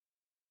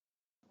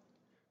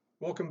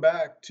Welcome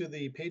back to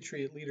the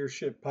Patriot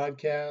Leadership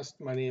Podcast.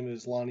 My name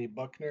is Lonnie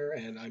Buckner,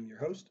 and I'm your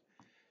host.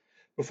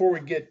 Before we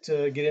get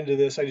into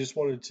this, I just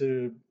wanted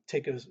to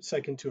take a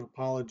second to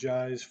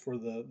apologize for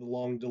the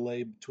long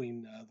delay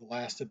between the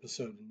last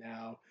episode and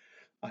now.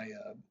 I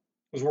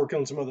was working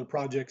on some other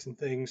projects and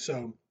things,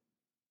 so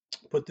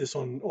put this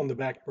on the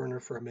back burner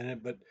for a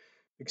minute. But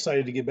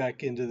excited to get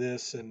back into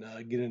this and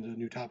get into a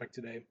new topic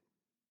today.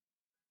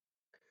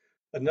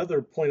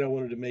 Another point I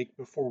wanted to make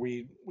before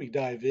we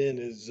dive in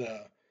is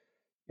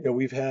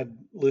we've had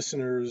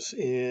listeners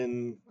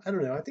in, I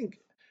don't know, I think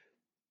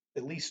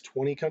at least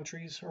 20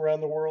 countries around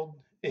the world.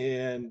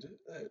 And,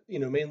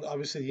 mainly,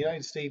 obviously, the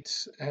United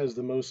States has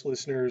the most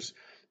listeners.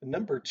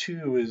 Number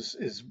two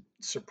is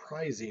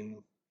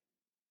surprising,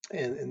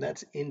 and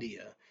that's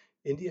India.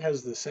 India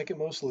has the second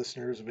most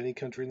listeners of any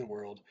country in the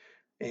world,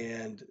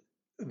 and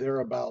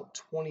they're about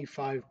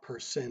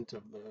 25%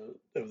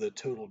 of the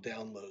total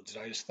downloads.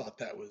 And I just thought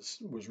that was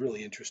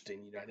really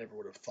interesting. I never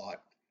would have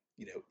thought,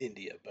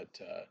 India,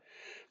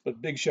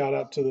 but big shout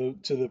out to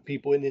the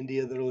people in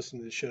India that are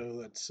listening to the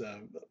show. That's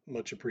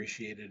much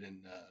appreciated,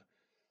 and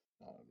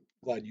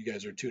glad you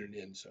guys are tuning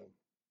in. So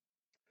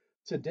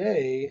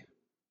today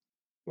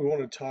we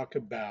want to talk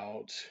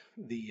about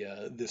the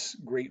this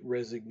great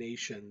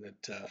resignation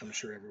that I'm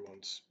sure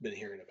everyone's been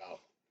hearing about.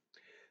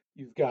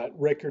 You've got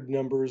record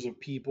numbers of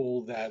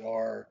people that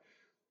are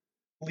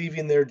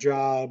leaving their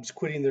jobs,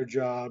 quitting their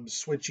jobs,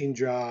 switching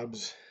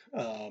jobs.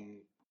 Um,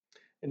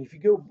 and if you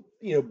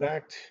go,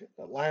 back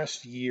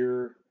last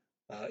year,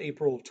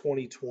 April of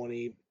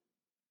 2020,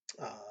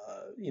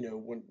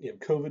 when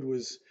COVID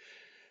was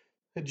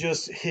had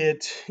just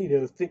hit,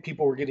 think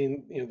people were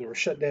getting, there were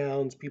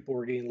shutdowns, people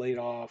were getting laid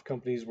off,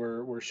 companies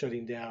were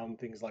shutting down,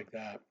 things like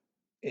that.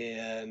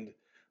 And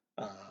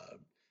uh,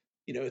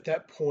 at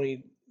that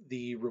point,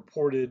 the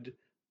reported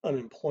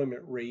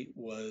unemployment rate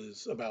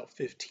was about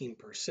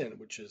 15%,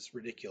 which is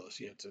ridiculous.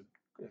 It's a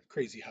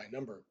crazy high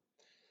number.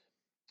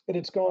 And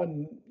it's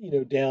gone,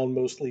 down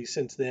mostly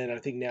since then. I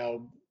think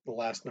now the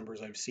last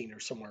numbers I've seen are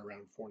somewhere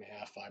around 4.5,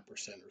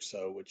 5% or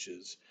so, which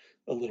is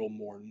a little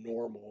more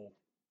normal,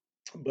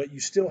 but you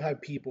still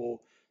have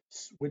people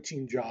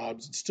switching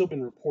jobs. It's still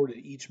been reported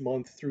each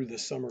month through the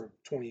summer of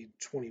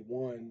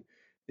 2021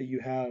 that you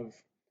have,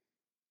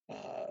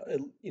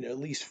 at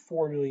least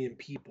 4 million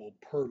people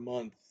per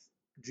month,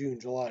 June,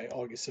 July,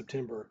 August,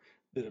 September,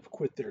 that have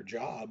quit their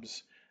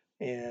jobs.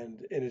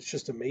 And it's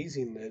just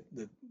amazing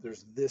that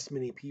there's this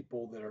many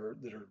people that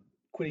are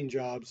quitting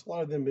jobs. A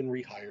lot of them been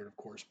rehired, of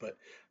course, but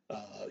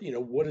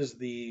what is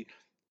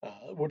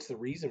what's the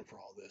reason for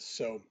all this?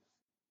 So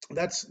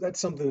that's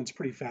something that's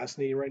pretty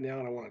fascinating right now,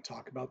 and I want to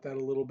talk about that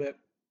a little bit.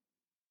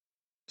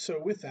 So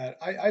with that,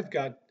 I've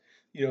got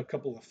a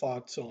couple of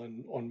thoughts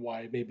on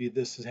why maybe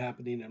this is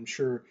happening. I'm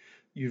sure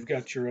you've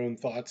got your own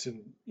thoughts,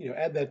 and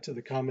add that to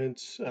the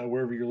comments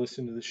wherever you're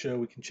listening to the show.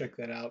 We can check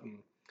that out and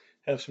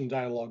have some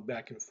dialogue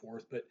back and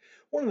forth. But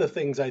one of the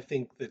things I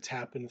think that's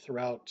happened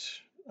throughout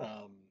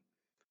um,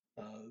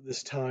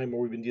 this time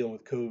where we've been dealing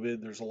with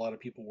COVID, there's a lot of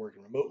people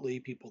working remotely,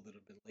 people that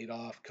have been laid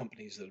off,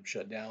 companies that have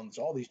shut down. There's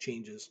all these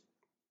changes.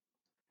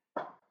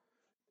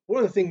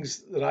 One of the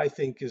things that I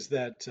think is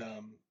that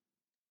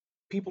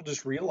people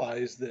just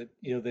realize that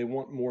they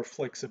want more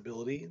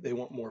flexibility, they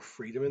want more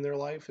freedom in their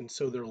life, and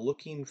so they're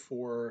looking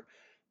for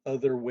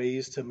other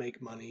ways to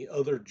make money,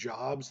 other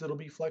jobs that'll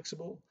be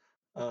flexible,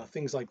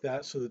 things like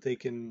that, so that they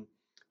can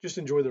just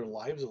enjoy their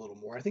lives a little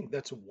more. I think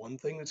that's one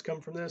thing that's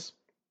come from this.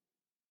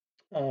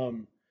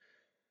 Um,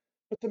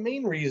 but the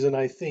main reason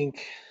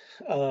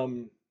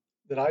um,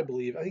 that I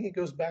think it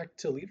goes back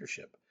to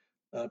leadership.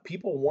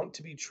 People want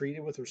to be treated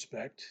with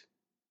respect.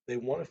 They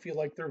want to feel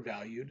like they're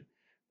valued.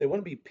 They want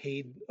to be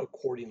paid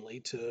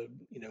accordingly to,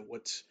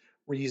 what's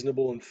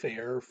reasonable and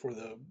fair for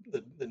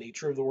the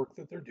nature of the work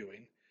that they're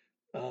doing.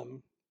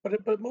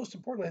 But most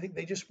importantly, I think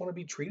they just want to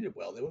be treated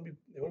well. They want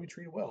to be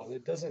treated well, and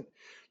it doesn't.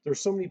 There's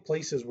so many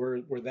places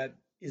where that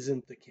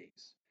isn't the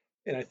case,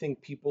 and I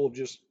think people have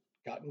just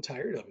gotten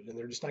tired of it, and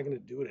they're just not going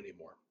to do it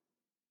anymore.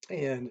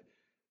 And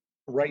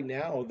right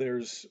now,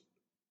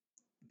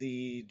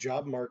 the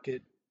job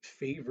market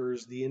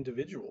favors the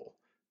individual.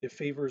 It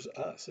favors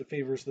us. It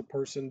favors the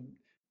person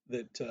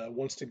that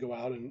wants to go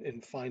out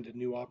and find a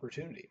new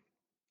opportunity.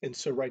 And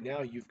so right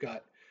now, you've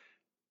got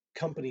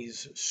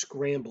companies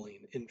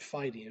scrambling and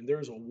fighting, and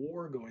there's a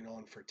war going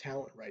on for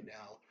talent right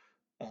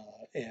now.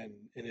 And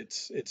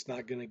it's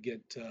not going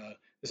to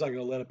it's not going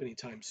to let up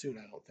anytime soon,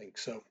 I don't think.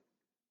 So,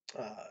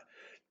 uh,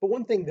 but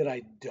one thing that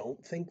I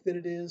don't think that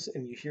it is,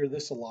 and you hear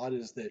this a lot,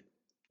 is that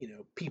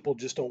people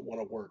just don't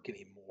want to work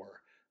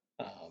anymore.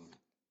 Um,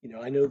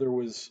 I know there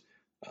was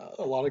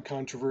a lot of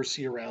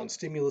controversy around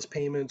stimulus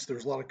payments.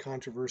 There's a lot of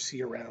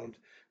controversy around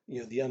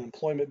the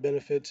unemployment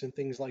benefits and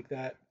things like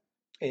that.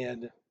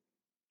 And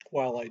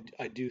while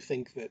I do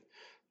think that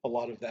a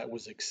lot of that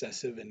was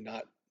excessive and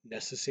not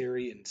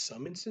necessary in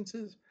some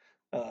instances,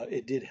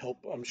 it did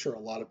help. I'm sure a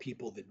lot of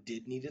people that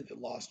did need it,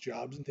 that lost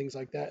jobs and things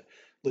like that,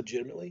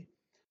 legitimately.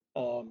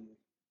 Um,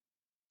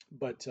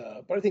 but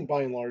I think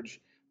by and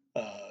large,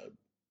 uh,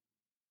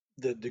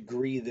 the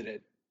degree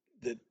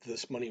that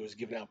this money was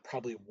given out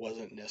probably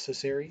wasn't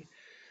necessary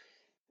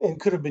and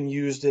could have been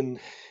used in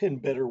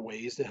better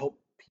ways to help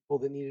people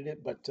that needed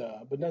it. But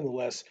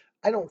nonetheless,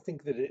 I don't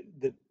think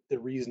that the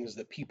reason is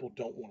that people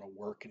don't want to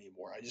work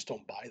anymore. I just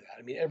don't buy that.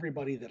 I mean,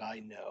 everybody that I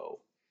know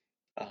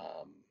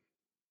um,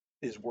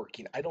 is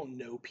working. I don't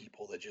know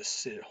people that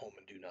just sit at home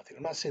and do nothing.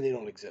 I'm not saying they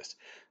don't exist.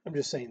 I'm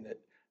just saying that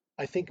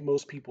I think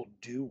most people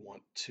do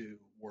want to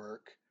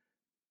work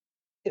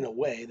in a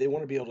way. They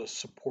want to be able to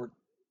support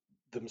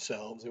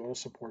themselves. They want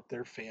to support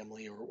their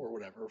family or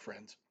whatever,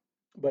 friends.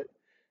 But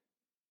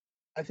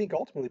I think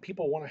ultimately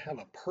people want to have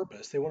a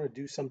purpose. They want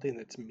to do something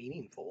that's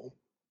meaningful.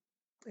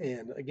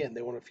 And again,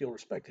 they want to feel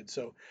respected.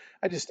 So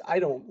I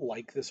don't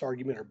like this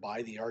argument or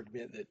buy the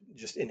argument that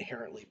just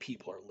inherently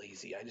people are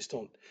lazy. I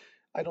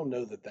don't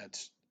know that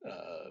that's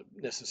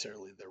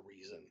necessarily the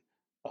reason.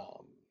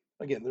 Um,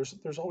 again,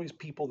 there's always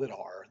people that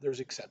are,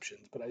 there's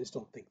exceptions, but I just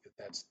don't think that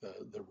that's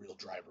the real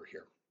driver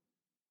here.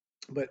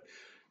 But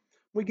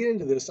we get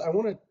into this, I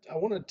want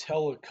to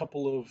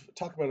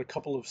talk about a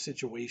couple of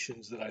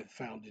situations that I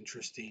found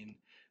interesting,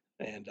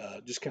 and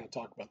just kind of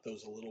talk about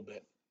those a little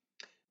bit.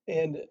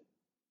 And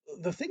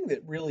the thing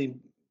that really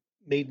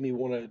made me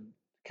want to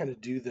kind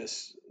of do the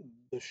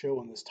show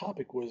on this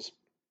topic was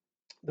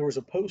there was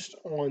a post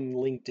on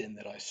LinkedIn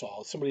that I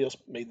saw. Somebody else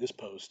made this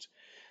post,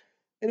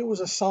 and it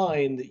was a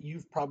sign that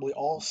you've probably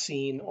all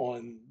seen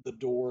on the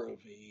door of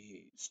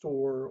a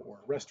store or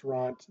a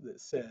restaurant that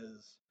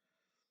says,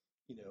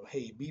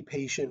 hey, be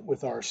patient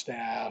with our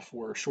staff.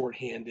 We're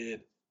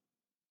shorthanded,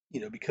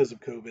 because of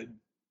COVID.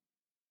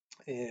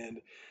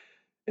 And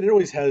it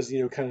always has,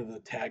 kind of the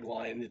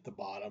tagline at the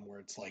bottom where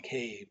it's like,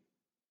 hey,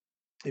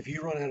 if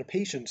you run out of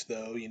patience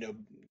though,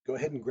 go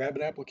ahead and grab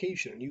an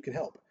application and you can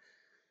help.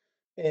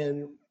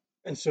 And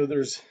and so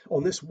there's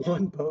on this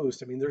one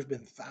post, I mean, there's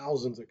been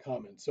thousands of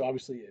comments. So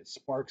obviously it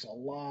sparks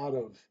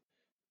um,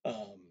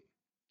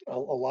 a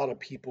lot of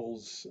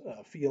people's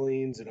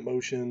feelings and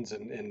emotions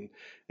and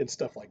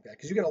stuff like that.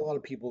 Because you got a lot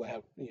of people that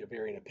have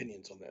varying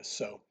opinions on this.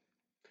 So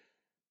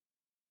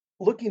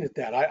looking at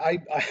that,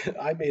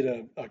 I made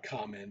a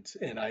comment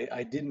and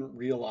I didn't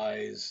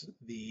realize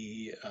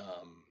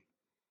uh,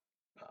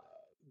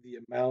 the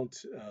amount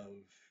of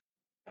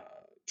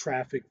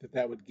traffic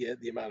that would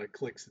get, the amount of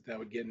clicks that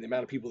would get, and the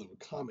amount of people that would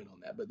comment on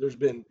that. But there's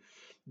been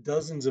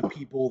dozens of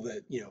people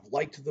that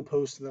liked the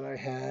post that I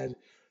had.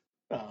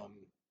 Um,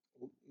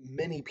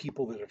 Many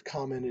people that have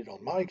commented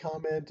on my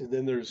comment, and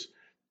then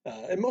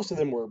and most of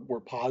them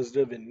were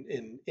positive and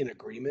in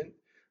agreement.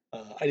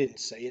 I didn't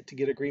say it to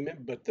get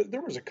agreement, but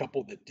there was a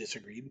couple that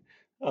disagreed,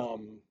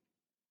 um,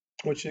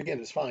 which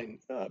again is fine.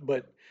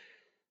 But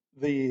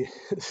the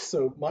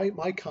so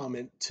my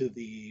comment to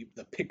the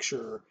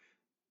picture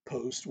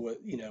post, what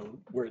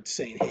where it's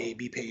saying, "Hey,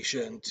 be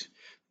patient.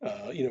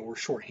 We're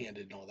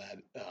shorthanded and all that.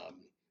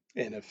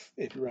 And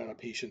if you're out of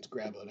patience,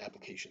 grab an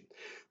application."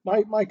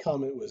 My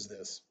comment was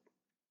this,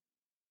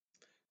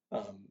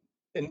 um,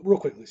 and real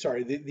quickly,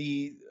 sorry,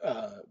 the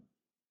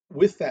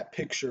with that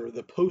picture,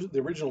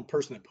 the original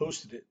person that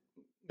posted it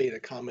made a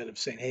comment of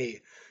saying,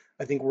 "Hey,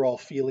 I think we're all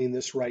feeling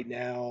this right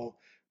now.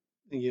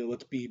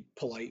 Let's be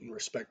polite and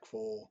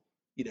respectful,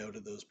 to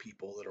those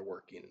people that are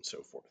working and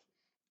so forth."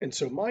 And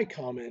so my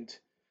comment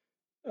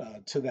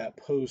to that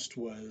post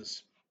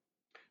was,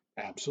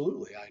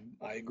 absolutely,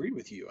 I agree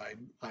with you.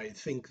 I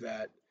think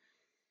that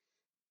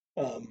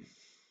um,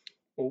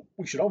 well,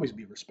 we should always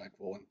be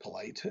respectful and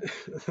polite.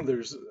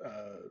 There's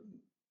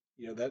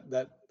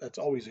that's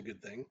always a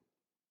good thing,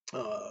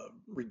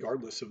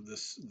 regardless of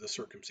the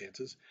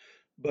circumstances.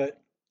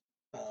 But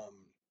um,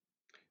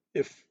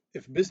 if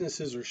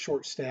businesses are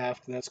short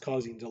staffed and that's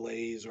causing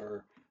delays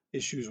or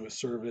issues with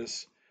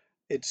service,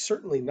 it's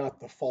certainly not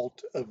the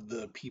fault of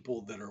the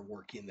people that are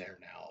working there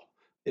now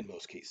in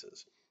most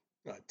cases.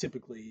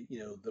 Typically,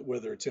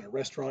 whether it's in a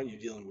restaurant, you're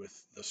dealing with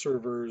the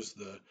servers,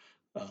 the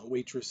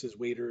waitresses,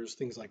 waiters,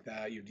 things like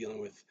that. You're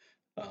dealing with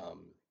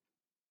um,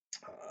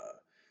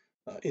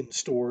 in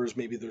stores,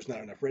 maybe there's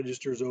not enough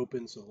registers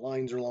open, so the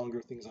lines are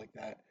longer, things like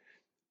that.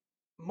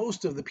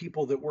 Most of the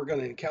people that we're going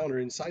to encounter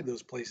inside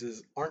those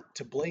places aren't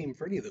to blame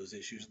for any of those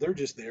issues. They're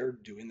just there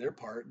doing their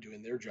part,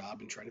 doing their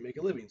job, and trying to make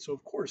a living. So,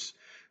 of course,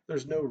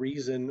 there's no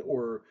reason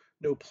or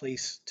no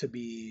place to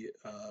be,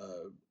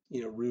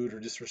 rude or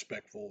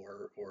disrespectful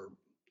or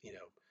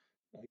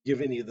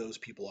give any of those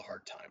people a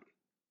hard time.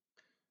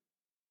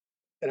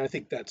 And I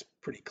think that's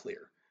pretty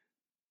clear.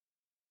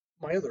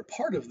 My other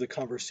part of the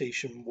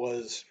conversation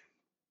was,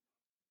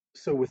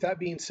 so with that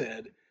being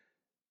said,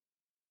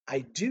 I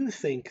do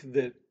think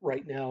that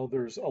right now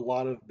there's a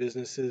lot of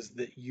businesses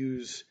that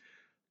use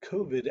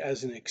COVID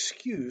as an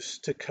excuse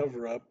to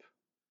cover up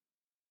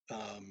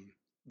um,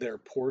 their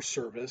poor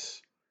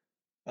service,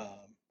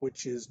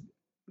 which is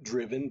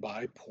driven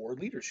by poor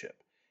leadership.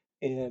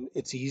 And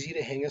it's easy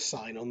to hang a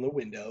sign on the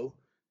window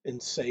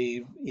and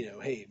say,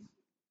 hey,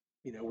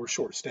 we're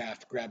short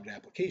staffed, grab an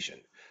application.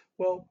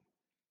 Well,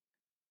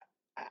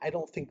 I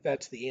don't think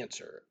that's the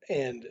answer.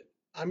 And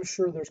I'm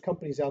sure there's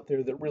companies out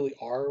there that really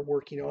are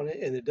working on it,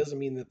 and it doesn't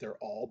mean that they're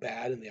all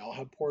bad and they all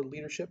have poor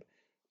leadership,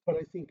 but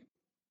I think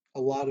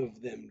a lot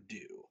of them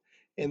do.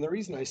 And the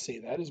reason I say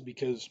that is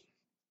because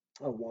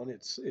one,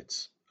 it's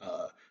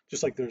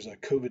just like there's a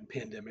COVID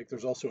pandemic,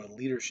 there's also a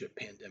leadership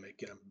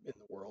pandemic in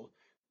the world.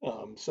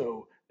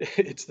 So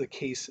it's the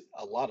case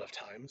a lot of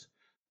times.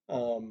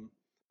 Um,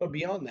 but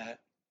beyond that,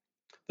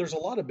 there's a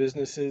lot of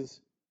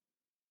businesses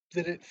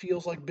that it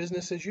feels like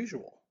business as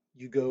usual.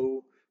 You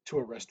go to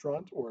a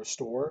restaurant or a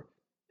store,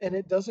 and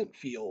it doesn't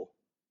feel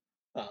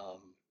um,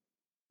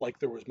 like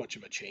there was much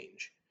of a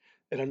change.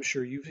 And I'm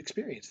sure you've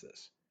experienced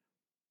this.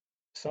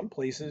 Some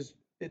places,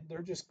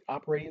 they're just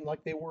operating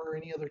like they were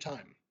any other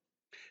time.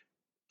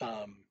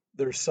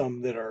 There's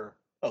some that are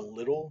a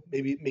little,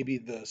 maybe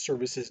the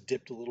service has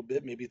dipped a little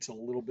bit, maybe it's a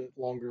little bit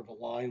longer of a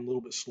line, a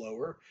little bit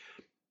slower,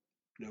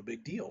 no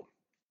big deal.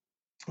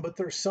 But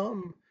there's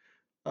some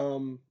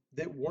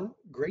that weren't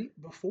great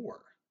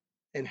before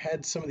and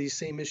had some of these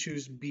same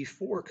issues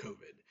before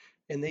COVID,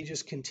 and they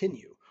just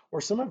continue.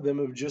 Or some of them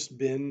have just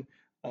been,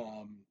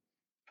 um,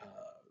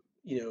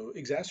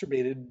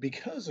 exacerbated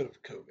because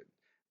of COVID.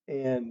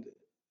 And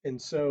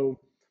and so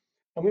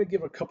I'm going to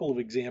give a couple of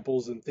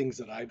examples and things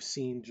that I've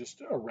seen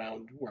just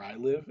around where I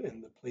live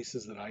and the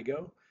places that I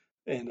go,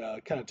 and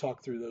kind of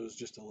talk through those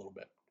just a little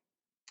bit.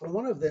 And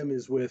one of them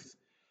is with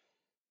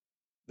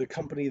the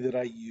company that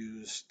I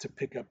use to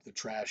pick up the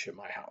trash at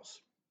my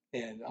house.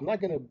 And I'm not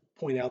going to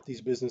point out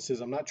these businesses.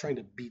 I'm not trying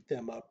to beat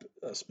them up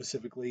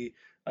specifically.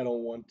 I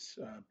don't want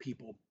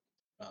people,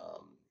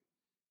 um,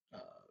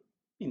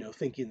 uh,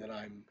 thinking that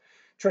I'm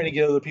trying to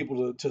get other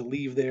people to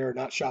leave there,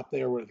 not shop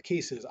there, whatever the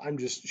case is. I'm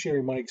just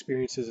sharing my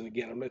experiences. And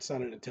again, it's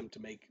not an attempt to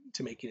make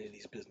any of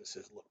these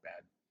businesses look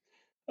bad.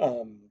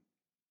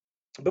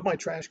 But my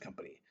trash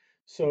company.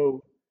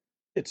 So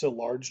it's a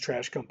large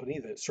trash company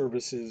that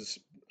services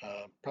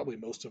probably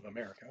most of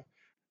America,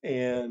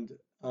 and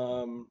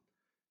um,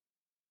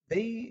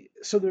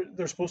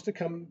 they're supposed to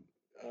come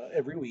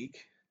every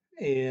week,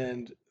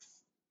 and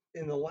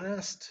in the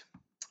last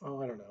I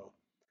don't know,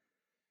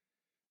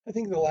 I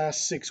think the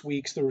last 6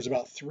 weeks there was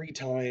about 3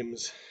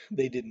 times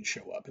they didn't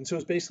show up, and so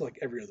it's basically like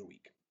every other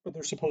week, but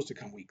they're supposed to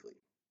come weekly,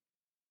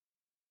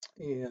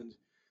 and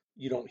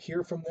you don't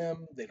hear from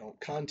them, they don't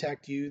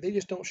contact you, they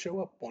just don't show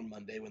up on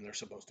Monday when they're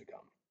supposed to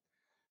come.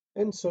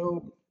 And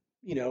so,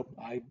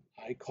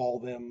 I call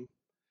them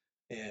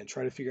and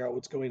try to figure out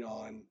what's going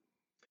on.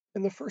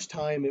 And the first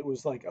time it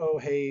was like, oh,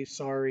 hey,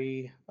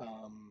 sorry,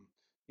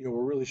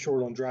 we're really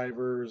short on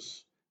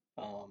drivers.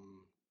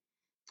 Um,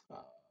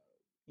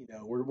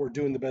 uh, we're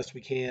doing the best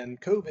we can.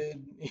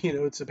 COVID,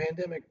 it's a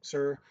pandemic,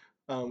 sir.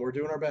 We're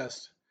doing our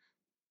best.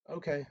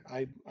 Okay,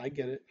 I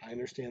get it. I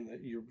understand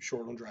that you're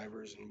short on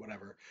drivers and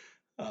whatever.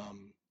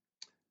 Um,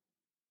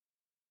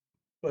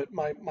 but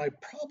my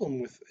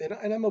problem with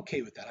and I'm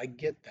okay with that. I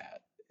get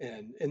that.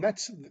 And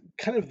that's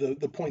kind of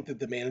the point that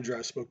the manager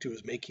I spoke to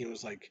was making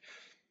was like,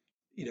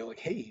 like,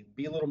 hey,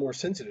 be a little more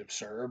sensitive,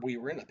 sir. We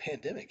were in a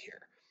pandemic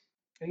here.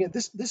 And again,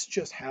 this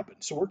just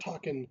happened. So we're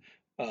talking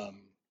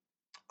um,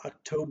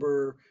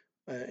 October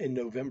and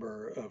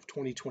November of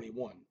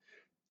 2021.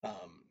 Um,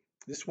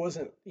 this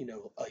wasn't,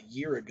 a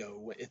year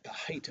ago at the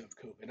height of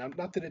COVID.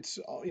 Not that it's,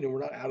 we're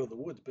not out of the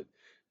woods, but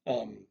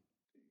um,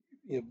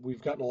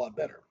 we've gotten a lot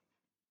better.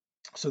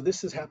 So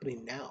this is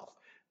happening now.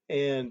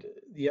 And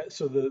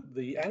so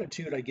the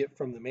attitude I get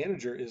from the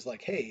manager is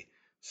like, hey,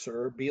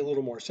 sir, be a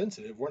little more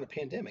sensitive. We're in a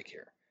pandemic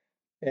here.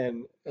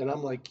 And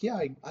I'm like, yeah,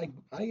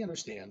 I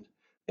understand.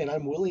 And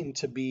I'm willing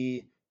to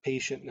be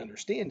patient and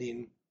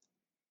understanding,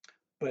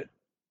 but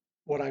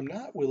what I'm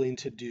not willing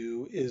to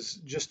do is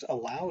just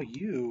allow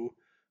you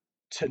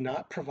to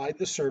not provide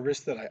the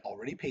service that I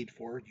already paid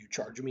for. You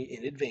charge me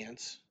in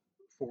advance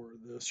for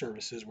the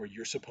services where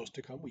you're supposed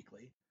to come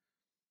weekly,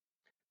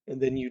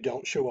 and then you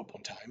don't show up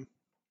on time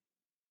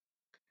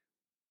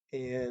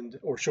and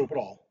or show up at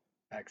all,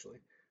 actually.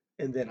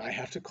 And then I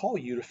have to call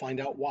you to find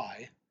out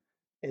why.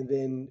 And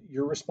then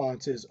your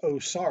response is, "Oh,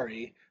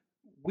 sorry,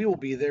 we will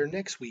be there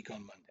next week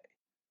on Monday."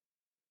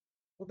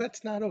 Well,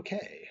 that's not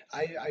okay.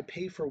 I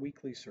pay for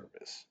weekly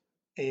service.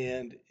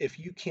 And if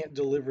you can't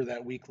deliver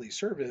that weekly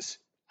service,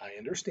 I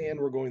understand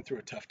we're going through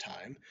a tough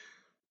time,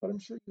 but I'm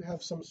sure you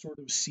have some sort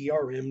of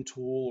CRM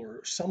tool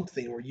or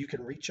something where you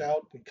can reach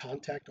out and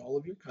contact all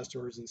of your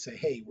customers and say,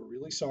 hey, we're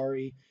really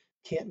sorry,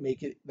 can't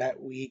make it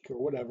that week or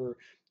whatever.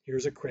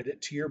 Here's a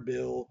credit to your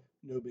bill,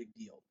 no big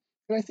deal.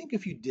 And I think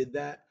if you did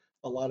that,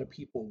 a lot of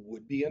people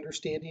would be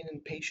understanding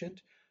and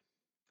patient.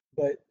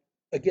 But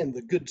again,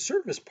 the good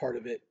service part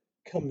of it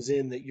comes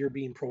in that you're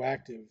being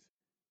proactive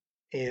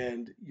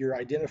and you're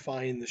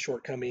identifying the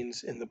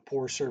shortcomings and the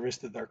poor service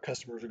that our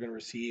customers are going to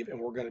receive, and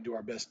we're going to do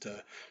our best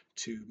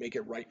to make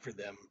it right for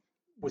them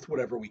with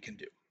whatever we can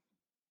do.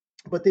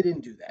 But they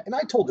didn't do that. And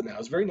I told them that. I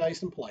was very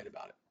nice and polite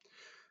about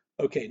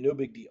it. Okay, no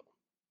big deal.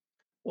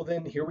 Well,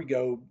 then here we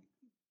go.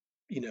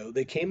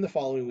 They came the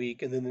following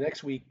week, and then the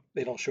next week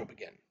they don't show up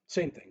again.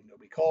 Same thing.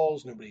 Nobody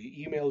calls,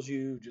 nobody emails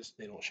you, just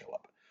they don't show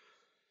up.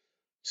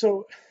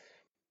 So,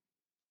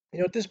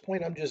 at this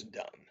point, I'm just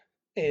done.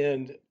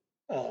 And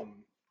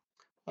Um,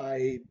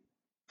 I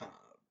uh,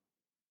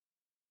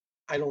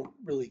 I don't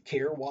really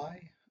care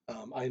why.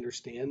 I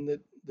understand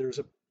that there's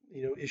a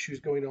issues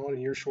going on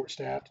and you're short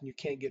staffed and you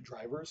can't get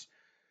drivers.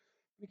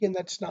 Again,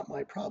 that's not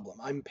my problem.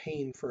 I'm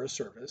paying for a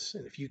service,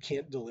 and if you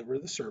can't deliver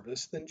the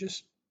service, then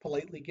just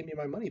politely give me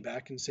my money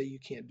back and say you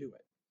can't do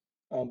it.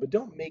 But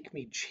don't make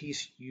me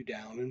chase you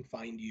down and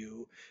find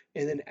you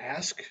and then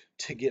ask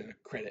to get a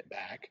credit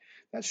back.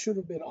 That should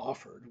have been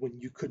offered when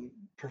you couldn't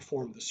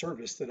perform the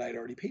service that I'd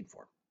already paid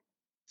for.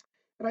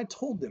 And I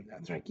told them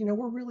that. They're like,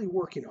 we're really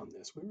working on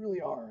this. We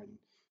really are. And,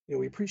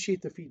 we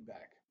appreciate the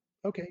feedback.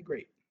 Okay,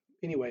 great.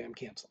 Anyway, I'm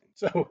canceling.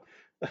 So,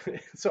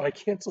 so I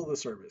cancel the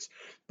service.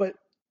 But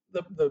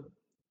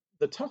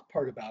the tough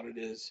part about it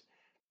is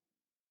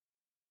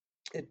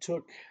it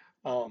took,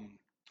 um,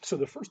 so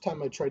the first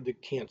time I tried to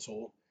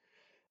cancel,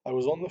 I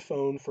was on the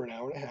phone for an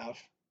hour and a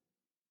half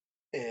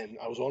and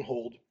I was on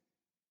hold.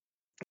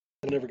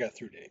 I never got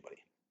through to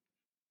anybody.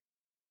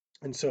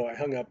 And so I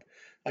hung up.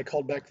 I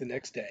called back the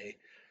next day.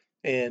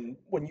 And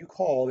when you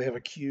call, they have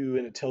a queue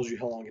and it tells you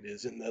how long it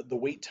is. And the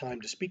wait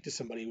time to speak to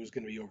somebody was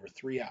going to be over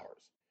 3 hours.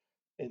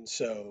 And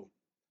so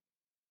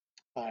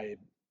I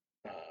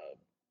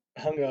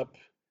hung up.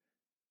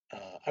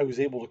 I was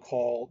able to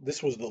call.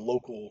 This was the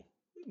local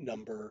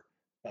number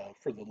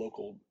for the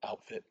local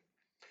outfit.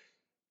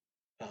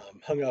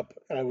 Hung up.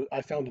 And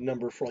I found a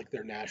number for like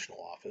their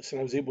national office. And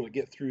I was able to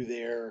get through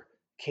there,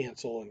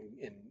 cancel,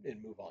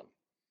 and move on.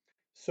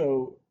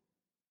 So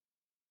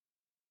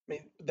I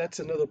mean, that's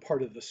another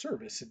part of the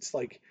service. It's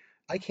like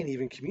I can't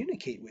even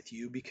communicate with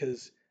you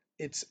because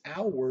it's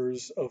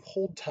hours of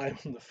hold time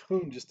on the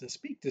phone just to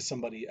speak to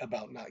somebody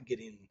about not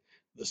getting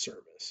the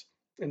service.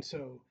 And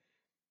so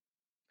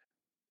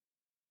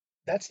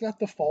that's not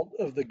the fault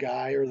of the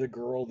guy or the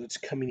girl that's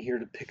coming here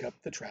to pick up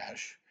the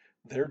trash.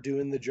 They're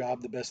doing the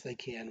job the best they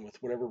can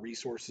with whatever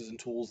resources and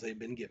tools they've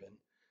been given.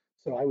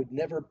 So I would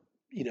never,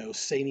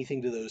 say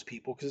anything to those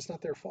people because it's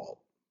not their fault.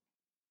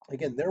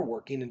 Again, they're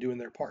working and doing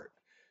their part.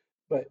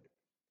 But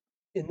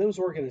in those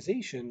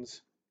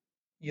organizations,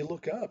 you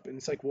look up and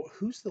it's like, well,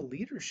 who's the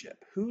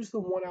leadership? Who's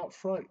the one out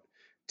front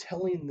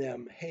telling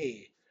them,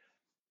 hey,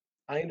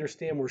 I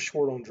understand we're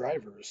short on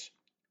drivers.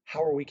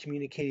 How are we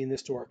communicating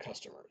this to our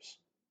customers?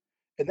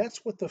 And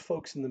that's what the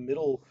folks in the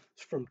middle,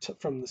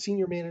 from the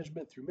senior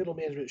management through middle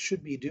management,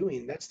 should be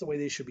doing. That's the way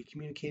they should be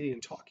communicating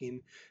and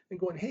talking and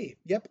going, hey,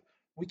 yep,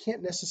 we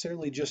can't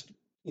necessarily just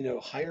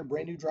hire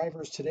brand new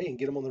drivers today and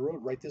get them on the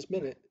road right this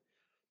minute.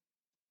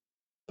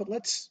 But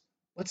let's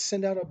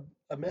send out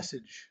a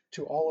message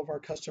to all of our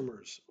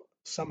customers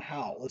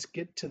somehow. Let's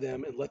get to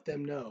them and let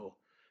them know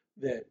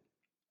that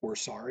we're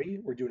sorry,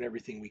 we're doing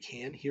everything we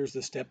can. Here's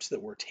the steps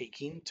that we're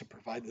taking to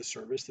provide the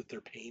service that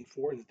they're paying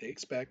for and that they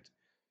expect.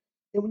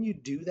 And when you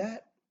do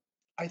that,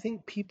 I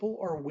think people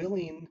are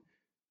willing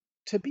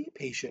to be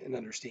patient and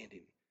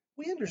understanding.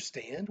 We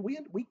understand,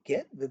 we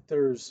get that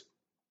there's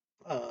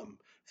um,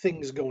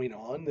 things going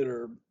on that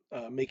are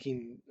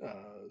making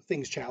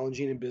things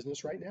challenging in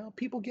business right now.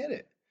 People get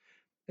it.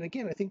 And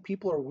again, I think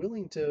people are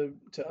willing to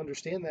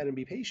understand that and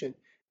be patient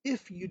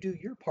if you do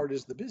your part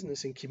as the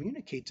business and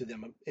communicate to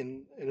them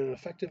in an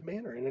effective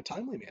manner, in a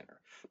timely manner.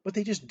 But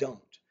they just don't.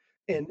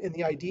 And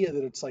the idea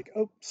that it's like,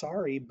 oh,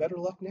 sorry, better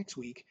luck next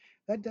week,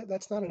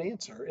 that's not an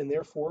answer, and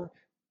therefore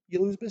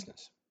you lose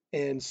business.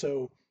 And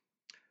so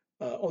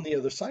on the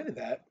other side of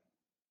that,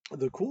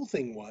 the cool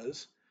thing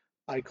was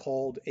I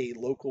called a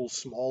local,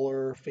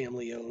 smaller,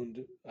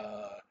 family-owned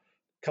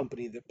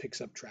company that picks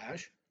up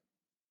trash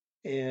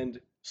and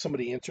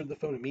somebody answered the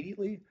phone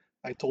immediately.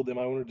 I told them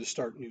I wanted to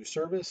start new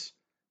service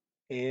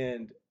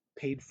and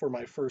paid for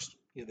my first,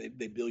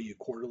 they bill you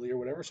quarterly or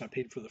whatever. So I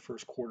paid for the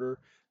first quarter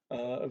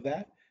of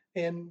that.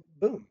 And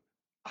boom,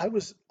 I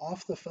was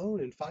off the phone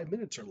in 5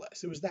 minutes or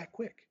less. It was that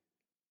quick.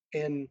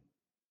 And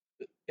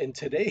and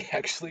today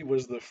actually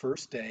was the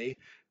first day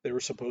they were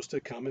supposed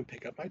to come and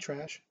pick up my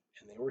trash,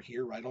 and they were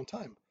here right on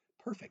time.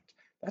 Perfect.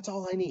 That's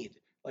all I need.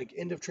 Like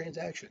end of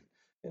transaction.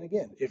 And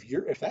again,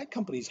 if that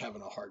company's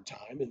having a hard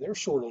time and they're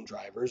short on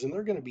drivers and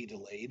they're going to be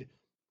delayed,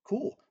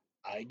 cool.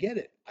 I get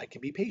it. I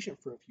can be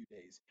patient for a few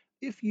days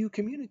if you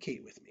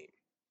communicate with me.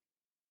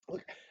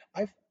 Look,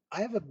 I've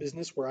I have a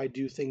business where I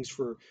do things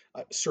for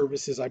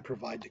services I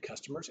provide to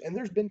customers, and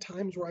there's been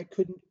times where I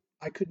couldn't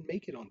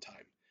make it on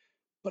time,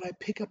 but I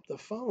pick up the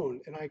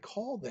phone and I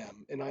call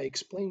them and I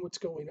explain what's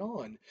going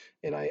on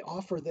and I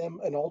offer them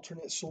an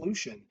alternate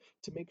solution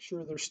to make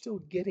sure they're still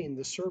getting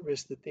the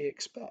service that they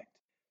expect.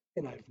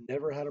 And I've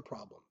never had a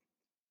problem.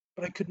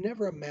 But I could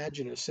never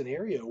imagine a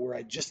scenario where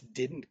I just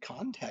didn't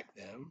contact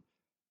them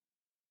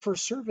for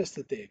service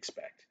that they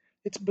expect.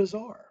 It's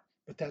bizarre,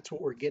 but that's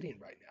what we're getting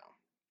right now.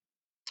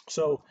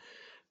 So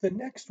the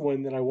next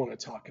one that I want to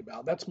talk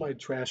about, that's my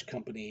trash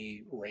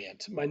company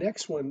rant. My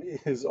next one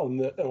is on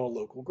a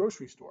local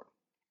grocery store.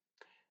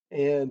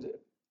 And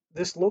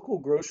this local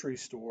grocery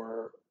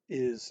store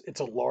it's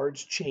a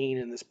large chain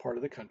in this part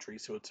of the country,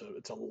 so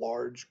it's a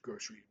large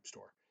grocery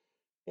store.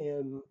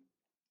 And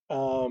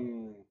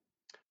um,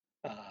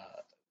 uh,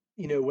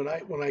 when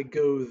I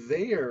go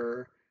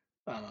there,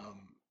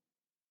 um,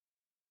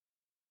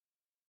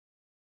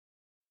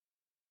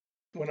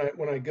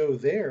 when I go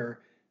there,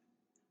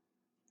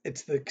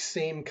 it's the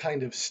same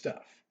kind of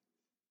stuff.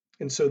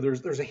 And so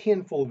there's a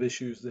handful of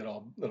issues that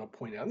I'll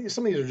point out.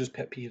 Some of these are just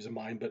pet peeves of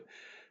mine, but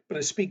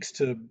it speaks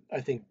to,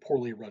 I think,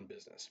 poorly run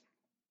business.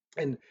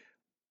 And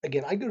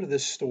again, I go to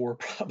this store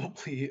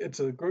probably, it's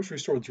a grocery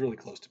store that's really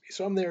close to me.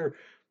 So I'm there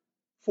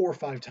 4 or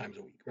 5 times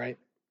a week, right?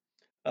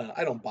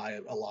 I don't buy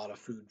a lot of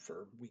food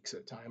for weeks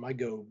at a time. I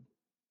go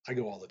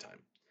all the time.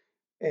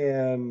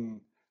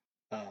 And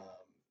um,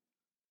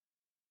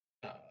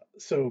 uh,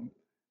 so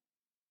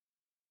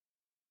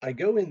I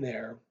go in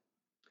there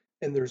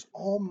and there's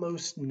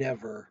almost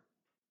never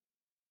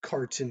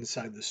carts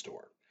inside the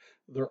store.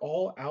 They're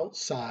all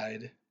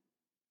outside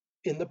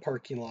in the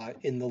parking lot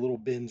in the little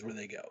bins where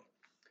they go.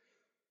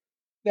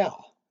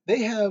 Now, they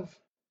have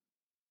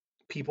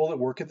people that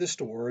work at the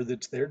store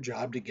that's their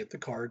job to get the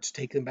carts,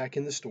 take them back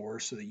in the store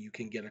so that you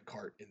can get a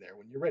cart in there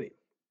when you're ready.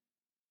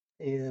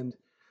 And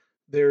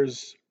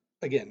there's,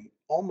 again,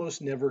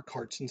 almost never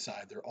carts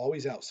inside. They're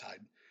always outside.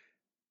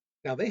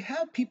 Now, they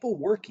have people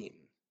working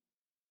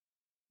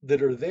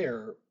that are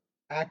there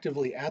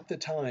actively at the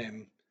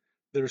time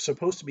that are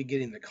supposed to be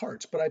getting the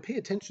carts, but I pay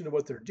attention to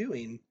what they're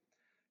doing,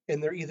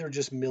 and they're either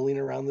just milling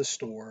around the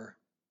store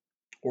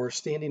or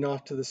standing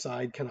off to the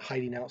side, kind of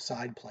hiding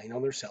outside, playing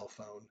on their cell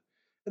phone,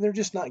 and they're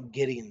just not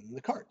getting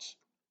the carts.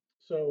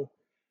 So,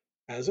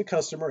 as a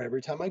customer,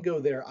 every time I go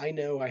there, I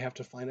know I have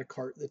to find a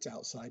cart that's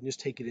outside and just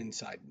take it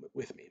inside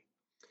with me.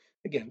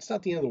 Again, it's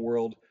not the end of the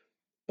world,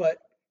 but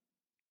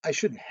I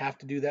shouldn't have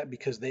to do that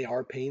because they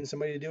are paying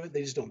somebody to do it.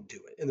 They just don't do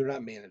it and they're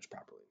not managed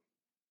properly.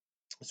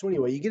 So,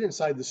 anyway, you get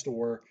inside the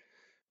store,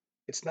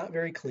 it's not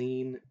very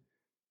clean.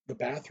 The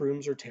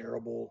bathrooms are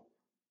terrible.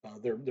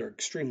 They're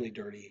extremely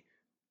dirty.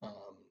 Um,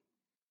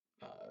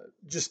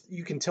 just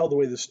you can tell the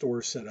way the store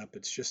is set up.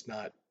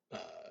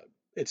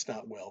 It's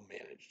not well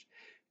managed.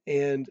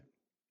 And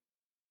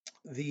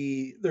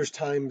there's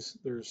times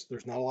there's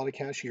not a lot of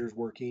cashiers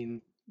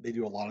working. They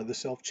do a lot of the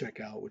self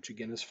checkout, which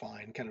again is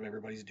fine. Kind of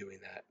everybody's doing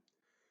that.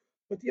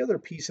 But the other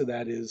piece of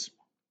that is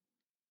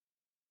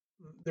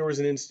there was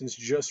an instance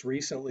just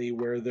recently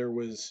where there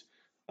was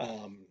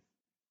um,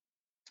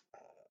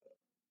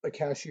 a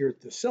cashier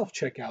at the self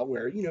checkout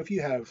where if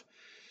you have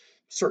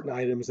certain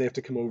items, they have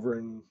to come over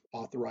and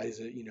authorize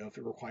it. If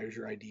it requires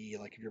your ID,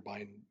 like if you're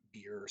buying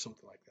beer or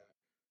something like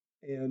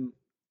that. And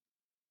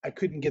I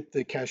couldn't get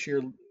the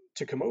cashier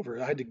to come over.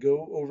 I had to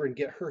go over and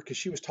get her because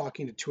she was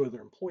talking to two other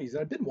employees.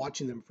 And I'd been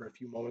watching them for a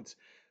few moments,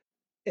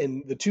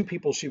 and the two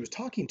people she was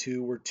talking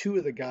to were two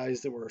of the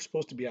guys that were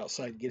supposed to be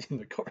outside getting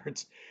the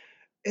cards,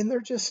 and they're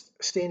just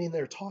standing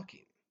there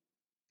talking.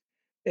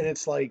 And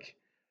it's like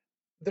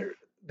they're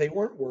they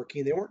weren't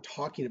working, they weren't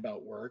talking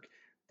about work,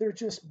 they're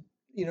just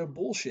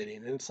bullshitting,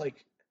 and it's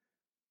like,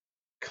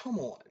 come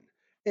on.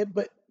 And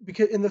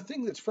the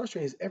thing that's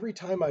frustrating is every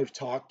time I've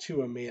talked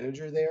to a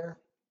manager there,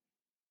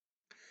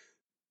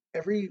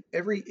 every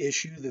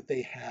issue that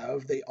they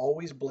have, they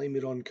always blame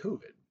it on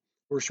COVID.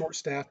 We're short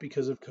staffed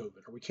because of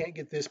COVID, or we can't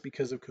get this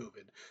because of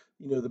COVID.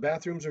 The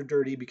bathrooms are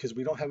dirty because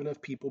we don't have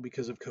enough people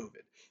because of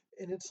COVID.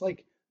 And it's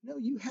like, no,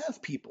 you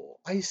have people.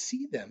 I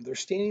see them. They're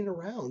standing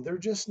around. They're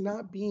just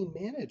not being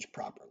managed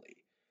properly.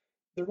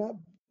 They're not,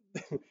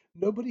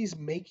 nobody's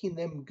making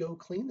them go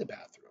clean the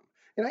bathroom.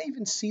 And I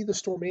even see the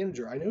store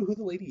manager. I know who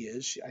the lady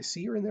is. I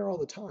see her in there all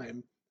the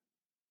time.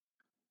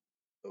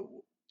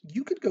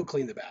 You could go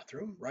clean the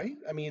bathroom, right?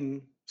 I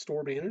mean,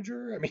 store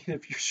manager. I mean,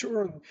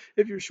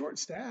 if you're short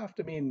staffed,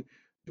 I mean,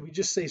 do we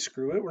just say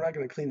screw it? We're not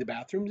going to clean the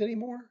bathrooms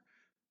anymore.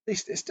 It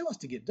still has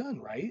to get done,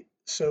 right?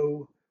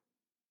 So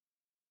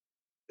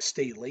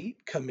stay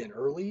late, come in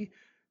early,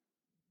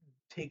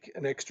 take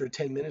an extra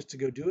 10 minutes to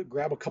go do it,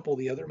 grab a couple of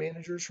the other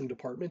managers from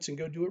departments and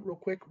go do it real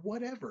quick,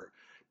 whatever.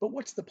 But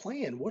what's the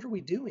plan? What are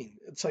we doing?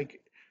 It's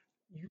like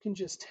you can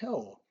just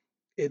tell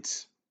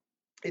it's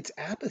it's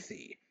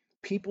apathy.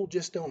 People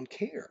just don't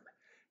care.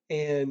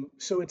 And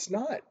so it's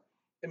not,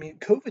 I mean,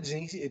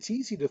 it's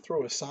easy to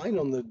throw a sign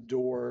on the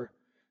door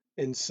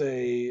and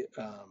say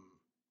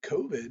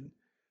COVID,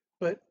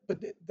 but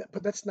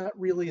that's not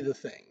really the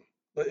thing,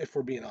 if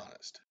we're being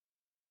honest.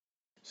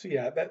 So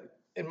yeah, that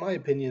in my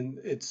opinion,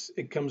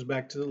 it comes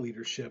back to the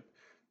leadership,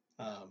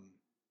 um,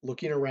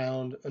 looking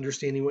around,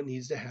 understanding what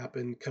needs to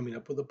happen, coming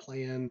up with a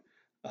plan.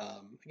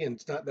 Again,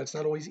 that's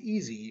not always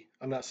easy.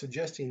 I'm not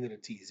suggesting that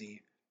it's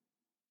easy,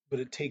 but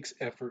it takes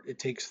effort, it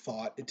takes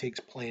thought, it takes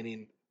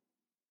planning,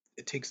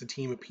 it takes a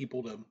team of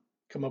people to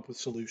come up with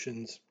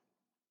solutions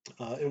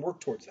and work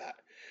towards that.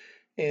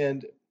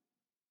 And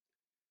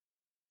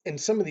in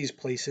some of these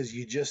places,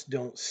 you just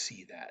don't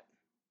see that.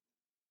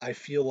 I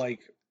feel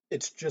like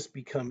it's just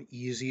become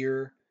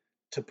easier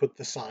to put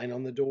the sign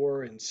on the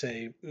door and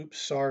say, "Oops,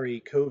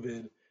 sorry,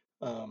 COVID.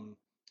 Um,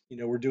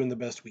 we're doing the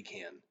best we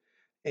can."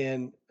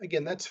 And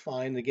again, that's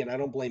fine. Again, I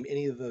don't blame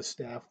any of the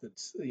staff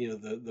that's,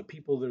 the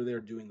people that are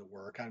there doing the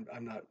work.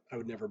 I'm not, I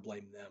would never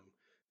blame them.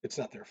 It's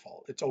not their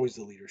fault. It's always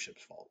the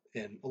leadership's fault.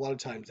 And a lot of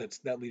times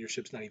that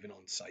leadership's not even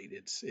on site.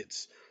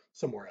 It's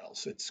somewhere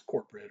else. It's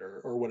corporate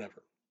or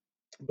whatever.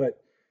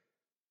 But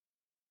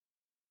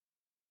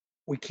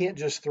we can't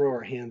just throw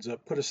our hands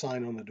up, put a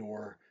sign on the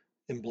door,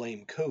 and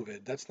blame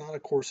COVID. That's not a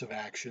course of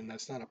action.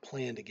 That's not a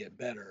plan to get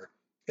better.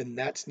 And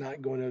that's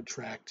not going to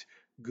attract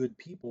good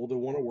people to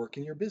want to work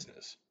in your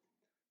business.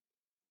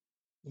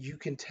 You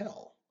can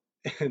tell.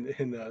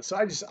 And so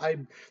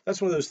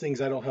that's one of those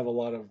things I don't have a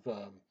lot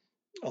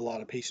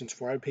of patience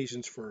for. I have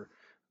patience for,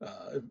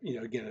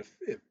 again,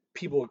 if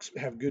people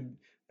have good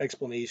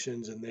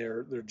explanations and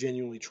they're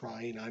genuinely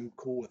trying, I'm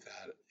cool with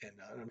that, and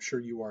I'm sure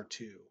you are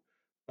too.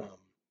 Um,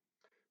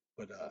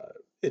 but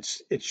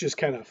it's just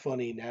kind of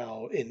funny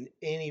now. In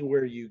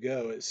anywhere you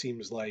go, it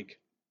seems like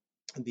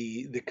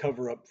the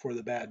cover up for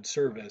the bad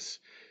service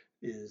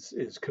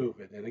is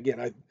COVID. And again,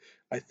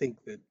 I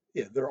think that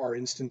yeah, there are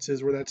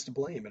instances where that's to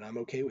blame, and I'm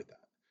okay with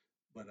that.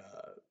 But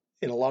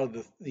in a lot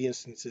of the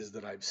instances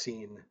that I've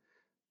seen,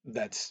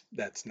 that's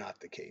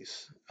not the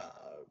case.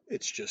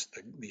 It's just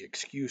the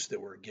excuse that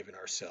we're giving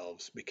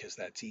ourselves because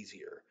that's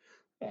easier.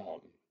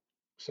 Um,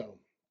 so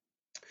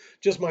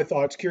just my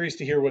thoughts. Curious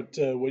to hear what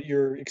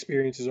your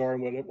experiences are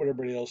and what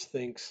everybody else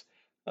thinks.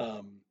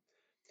 Um,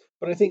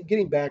 but I think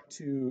getting back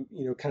to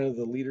kind of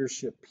the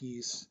leadership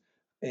piece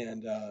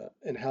and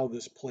how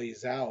this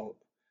plays out,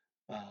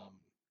 um,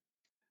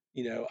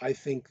 I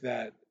think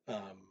that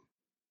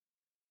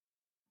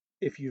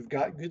if you've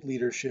got good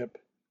leadership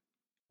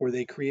where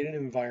they create an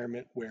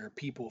environment where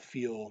people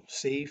feel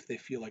safe, they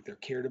feel like they're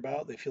cared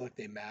about, they feel like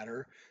they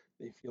matter,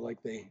 they feel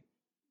like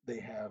they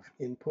have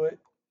input,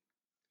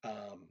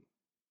 um,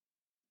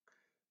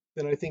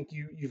 then I think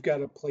you've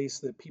got a place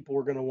that people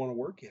are going to want to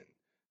work in.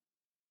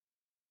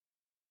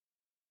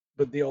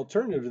 But the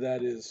alternative to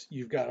that is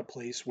you've got a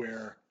place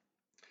where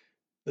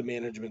the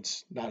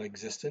management's not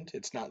existent,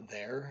 it's not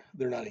there,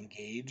 they're not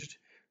engaged,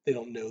 they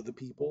don't know the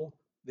people,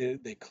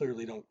 they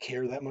clearly don't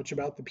care that much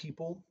about the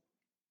people,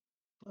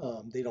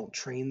 they don't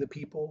train the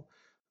people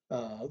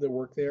that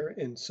work there,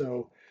 and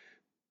so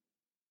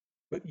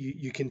but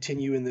you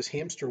continue in this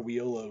hamster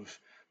wheel of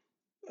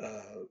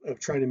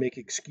trying to make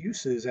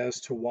excuses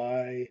as to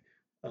why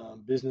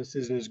business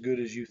isn't as good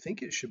as you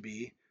think it should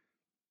be.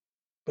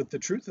 But the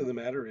truth of the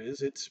matter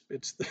is, it's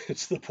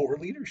the poor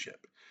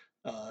leadership.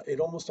 It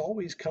almost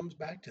always comes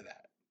back to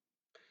that.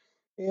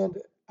 And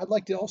I'd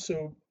like to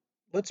also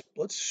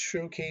let's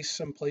showcase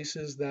some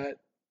places that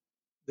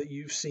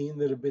you've seen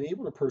that have been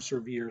able to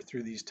persevere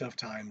through these tough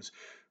times.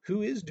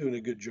 Who is doing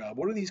a good job?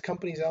 What are these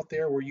companies out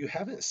there where you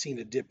haven't seen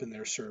a dip in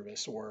their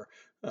service or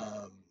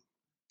um,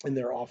 in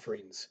their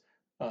offerings?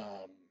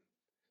 Um,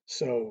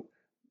 so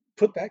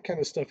put that kind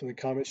of stuff in the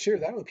comments. Share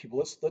that with people.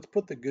 Let's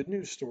put the good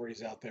news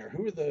stories out there.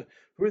 Who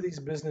are these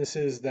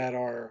businesses that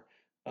are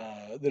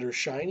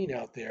shining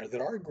out there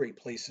that are great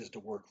places to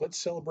work?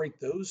 Let's celebrate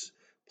those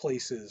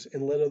places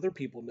and let other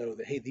people know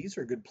that hey, these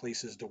are good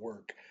places to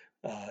work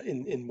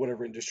in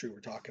whatever industry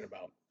we're talking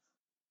about.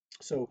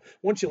 So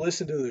once you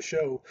listen to the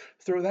show,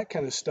 throw that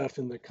kind of stuff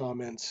in the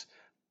comments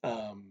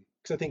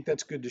because I think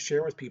that's good to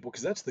share with people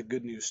because that's the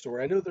good news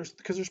story. I know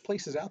there's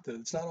places out there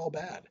that's not all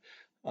bad.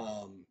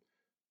 Um,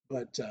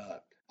 but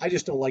I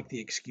just don't like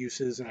the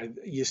excuses, and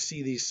you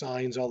see these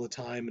signs all the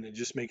time, and it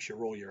just makes you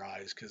roll your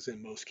eyes because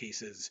in most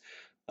cases,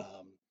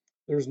 um,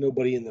 there's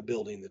nobody in the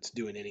building that's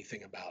doing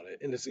anything about it.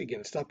 And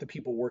it's not the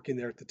people working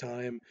there at the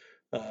time.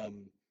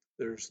 Um,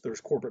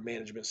 there's corporate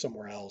management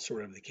somewhere else, or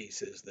whatever the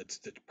case is, that's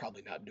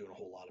probably not doing a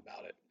whole lot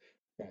about it.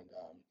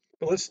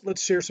 But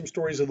let's share some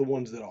stories of the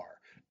ones that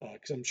are,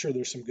 because I'm sure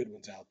there's some good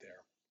ones out there.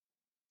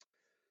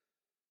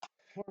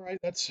 All right,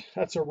 that's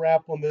a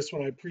wrap on this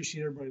one. I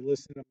appreciate everybody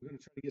listening. I'm going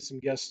to try to get some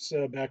guests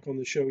back on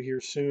the show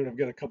here soon. I've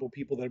got a couple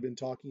people that I've been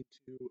talking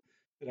to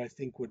that I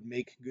think would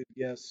make good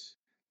guests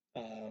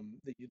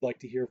that you'd like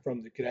to hear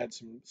from that could add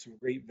some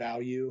great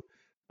value.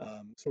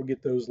 So we'll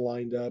get those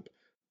lined up.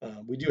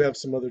 We do have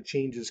some other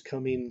changes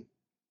coming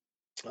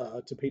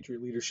to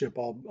Patriot Leadership.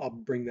 I'll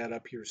bring that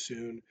up here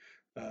soon.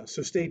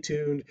 So stay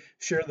tuned.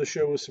 Share the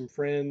show with some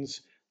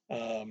friends.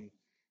 Um,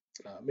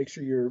 make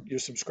sure you're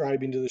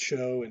subscribing to the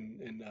show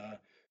and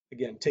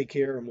again, take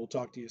care and we'll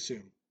talk to you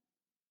soon.